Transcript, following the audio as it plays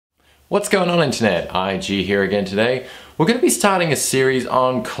What's going on, Internet? IG here again today. We're going to be starting a series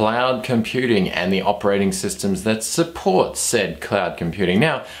on cloud computing and the operating systems that support said cloud computing.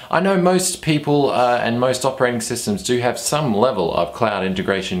 Now, I know most people and most operating systems do have some level of cloud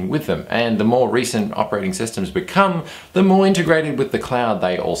integration with them, and the more recent operating systems become, the more integrated with the cloud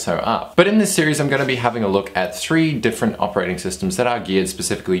they also are. But in this series, I'm going to be having a look at 3 different operating systems that are geared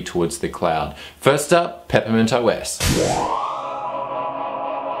specifically towards the cloud. First up, Peppermint OS.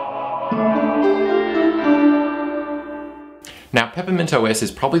 Now, Peppermint OS is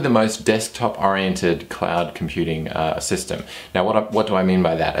probably the most desktop-oriented cloud computing system. Now, what do I mean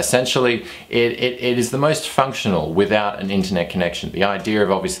by that? Essentially, it is the most functional without an internet connection. The idea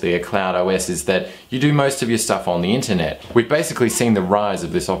of obviously a cloud OS is that you do most of your stuff on the internet. We've basically seen the rise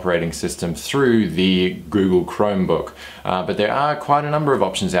of this operating system through the Google Chromebook, but there are quite a number of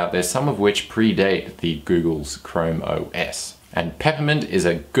options out there, some of which predate the Google's Chrome OS. And Peppermint is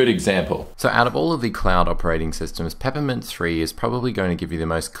a good example. So out of all of the cloud operating systems, Peppermint 3 is probably going to give you the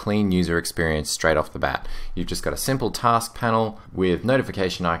most clean user experience straight off the bat. You've just got a simple task panel with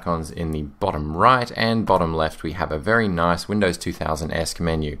notification icons in the bottom right and bottom left. We have a very nice Windows 2000-esque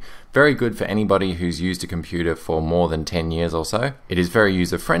menu. Very good for anybody who's used a computer for more than 10 years or so. It is very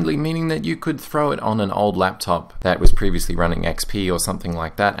user-friendly, meaning that you could throw it on an old laptop that was previously running XP or something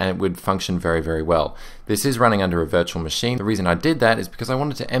like that, and it would function very, very well. This is running under a virtual machine. The reason I did that is because I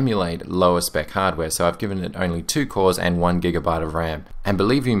wanted to emulate lower spec hardware, so I've given it only 2 cores and 1 GB of RAM. And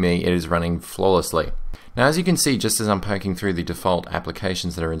believe you me, it is running flawlessly. Now, as you can see, just as I'm poking through the default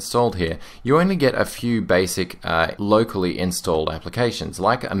applications that are installed here, you only get a few basic locally installed applications,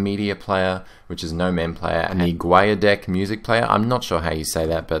 like a media player, which is no mem player, and the Guayadec music player. I'm not sure how you say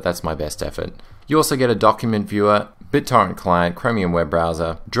that, but that's my best effort. You also get a document viewer, BitTorrent client, Chromium web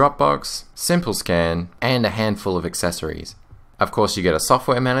browser, Dropbox, Simple Scan, and a handful of accessories. Of course, you get a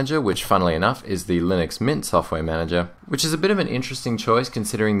software manager, which funnily enough is the Linux Mint software manager, which is a bit of an interesting choice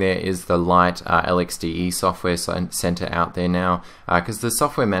considering there is the light LXDE software center out there now, because the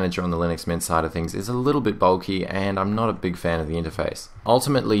software manager on the Linux Mint side of things is a little bit bulky and I'm not a big fan of the interface.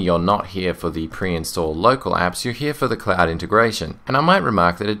 Ultimately, you're not here for the pre-installed local apps, you're here for the cloud integration. And I might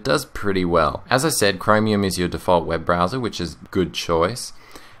remark that it does pretty well. As I said, Chromium is your default web browser, which is a good choice.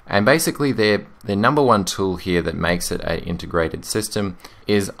 And basically their number one tool here that makes it an integrated system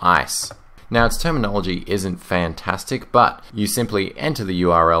is ICE. Now, its terminology isn't fantastic, but you simply enter the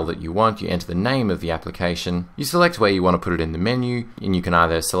URL that you want, you enter the name of the application, you select where you want to put it in the menu, and you can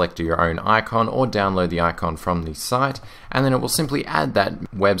either select your own icon or download the icon from the site, and then it will simply add that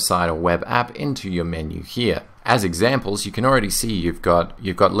website or web app into your menu here. As examples, you can already see you've got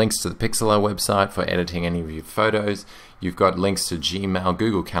links to the Pixlr website for editing any of your photos. You've got links to Gmail,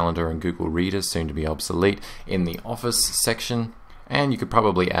 Google Calendar, and Google Reader, soon to be obsolete, in the Office section. And you could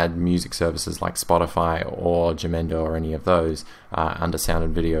probably add music services like Spotify or Jamendo or any of those under sound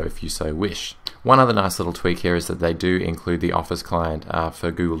and video if you so wish. One other nice little tweak here is that they do include the Office client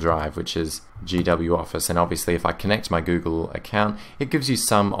for Google Drive, which is GW Office, and obviously if I connect my Google account, it gives you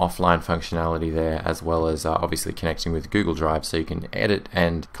some offline functionality there, as well as obviously connecting with Google Drive so you can edit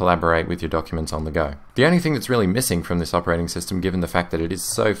and collaborate with your documents on the go. The only thing that's really missing from this operating system, given the fact that it is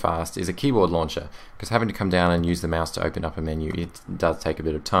so fast, is a keyboard launcher, because having to come down and use the mouse to open up a menu, it does take a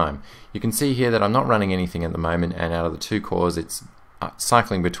bit of time. You can see here that I'm not running anything at the moment, and out of the 2 cores it's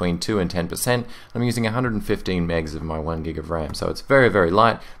cycling between 2 and 10%. I'm using 115 megs of my 1 gig of RAM, so it's very, very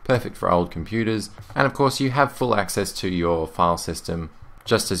light, perfect for old computers. And of course, you have full access to your file system,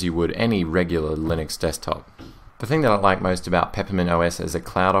 just as you would any regular Linux desktop. The thing that I like most about Peppermint OS as a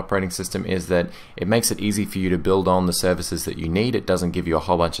cloud operating system is that it makes it easy for you to build on the services that you need. It doesn't give you a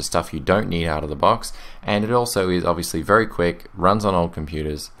whole bunch of stuff you don't need out of the box, and it also is obviously very quick, runs on old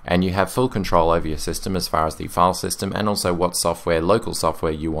computers, and you have full control over your system as far as the file system and also what software, local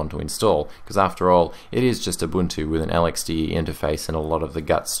software, you want to install, because after all, it is just Ubuntu with an LXDE interface and a lot of the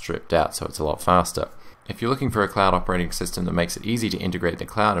guts stripped out, so it's a lot faster. If you're looking for a cloud operating system that makes it easy to integrate the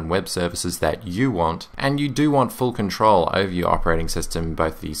cloud and web services that you want, and you do want full control over your operating system,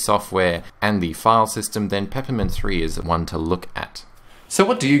 both the software and the file system, then Peppermint 3 is one to look at. So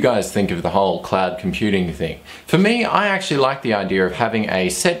what do you guys think of the whole cloud computing thing? For me, I actually like the idea of having a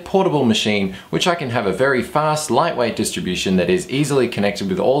set portable machine which I can have a very fast, lightweight distribution that is easily connected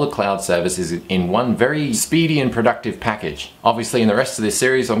with all the cloud services in one very speedy and productive package. Obviously, in the rest of this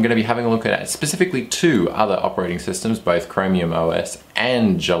series, I'm going to be having a look at specifically 2 other operating systems, both Chromium OS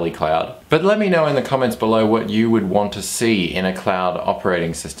and Jolly Cloud. But let me know in the comments below what you would want to see in a cloud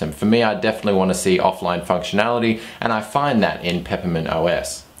operating system. For me, I definitely want to see offline functionality, and I find that in Peppermint OS.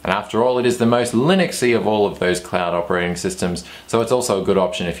 And after all, it is the most Linuxy of all of those cloud operating systems, so it's also a good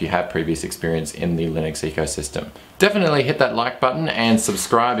option if you have previous experience in the Linux ecosystem. Definitely hit that like button and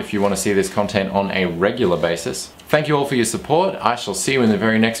subscribe if you want to see this content on a regular basis. Thank you all for your support. I shall see you in the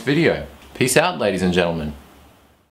very next video. Peace out, ladies and gentlemen.